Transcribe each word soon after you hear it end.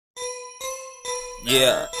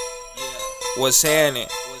Yeah. What's happening?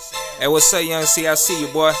 Hey, what's up, Young Cee? I see you,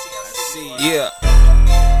 boy. Yeah.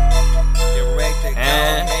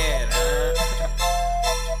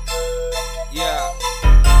 Yeah.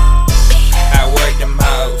 I work them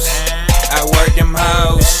hoes. I work them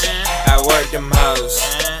hoes. I work them hoes.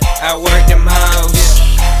 I work them hoes.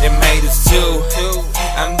 They made us too.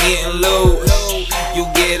 I'm getting loot. You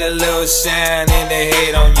get a little shine in the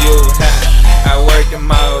head on you. I work them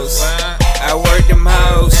hoes. I work them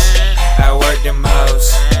hoes. I work them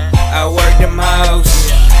hoes. I work them hoes.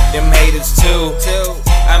 Them haters too.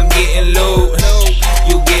 I'm getting loot.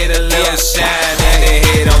 You get a little shine in the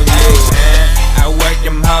head on you. I work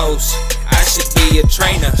them hoes. I should be a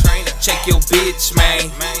trainer. Check your bitch, man.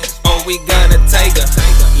 Oh, we gonna take her.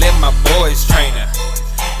 Let my boys train her.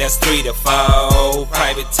 That's 3 to 4.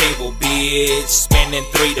 Private table, bitch. Spending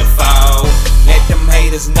 3 to 4. Let them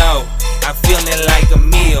haters know I'm feeling like a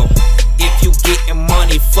meal. If you getting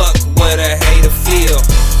money, fuck what a hater feel.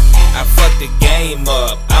 I fucked the game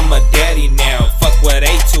up. I'm a daddy now. Fuck what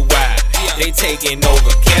they too wide. They taking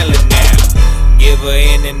over Kelly now. Give her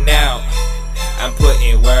in and out. I'm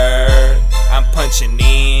putting work. I'm punching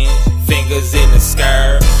in. Fingers in the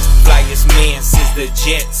skirt. Flyest man since the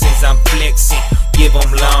Jetsons. I'm flexing. Give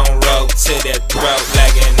them long rope to their throat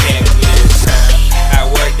like a necklace. I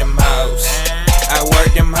work them hoes. I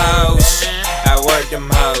work them hoes. I work them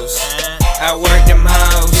hoes. I work them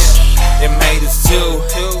hoes. They made us too.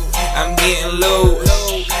 I'm getting loot.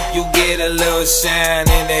 You get a little shine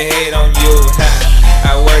in the head on you.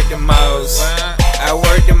 I work them hoes. I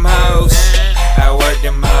work them hoes. I work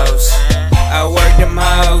them hoes. I work them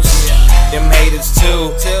hoes. Them haters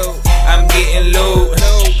too. I'm getting loot.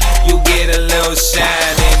 You get a little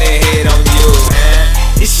shine in the head on you.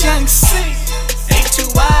 It's Young Cee, ain't too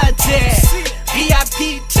wide there.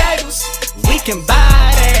 VIP tables, we can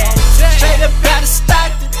buy that. Straight up out of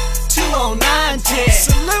Stockton, 209 there.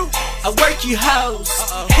 Salute. I work you hoes,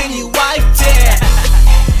 and you wife there.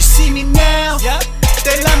 You see me now,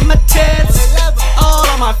 they love my tats, all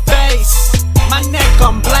on my face, my neck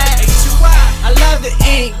on black. I love the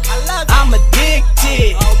ink, I'm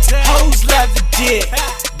addicted. Hoes love the dick,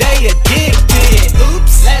 they addicted.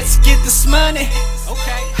 Oops, let's get this money.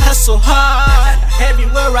 Hustle hard,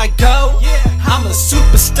 everywhere I go. I'm a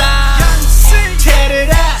superstar. Tear it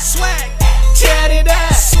up, tear it up.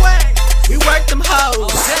 We work them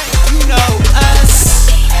hoes, you know us.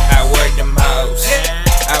 I work them hoes.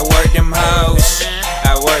 I work them hoes.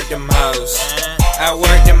 I work them hoes. I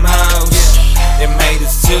work them hoes. They made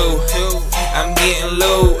us too. I'm getting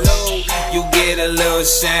loot. You get a little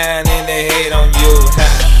shine in the head on you.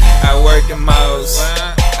 I work them hoes.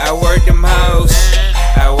 I work them hoes.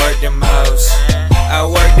 I work them hoes. I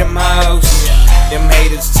work them hoes. Them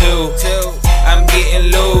haters too.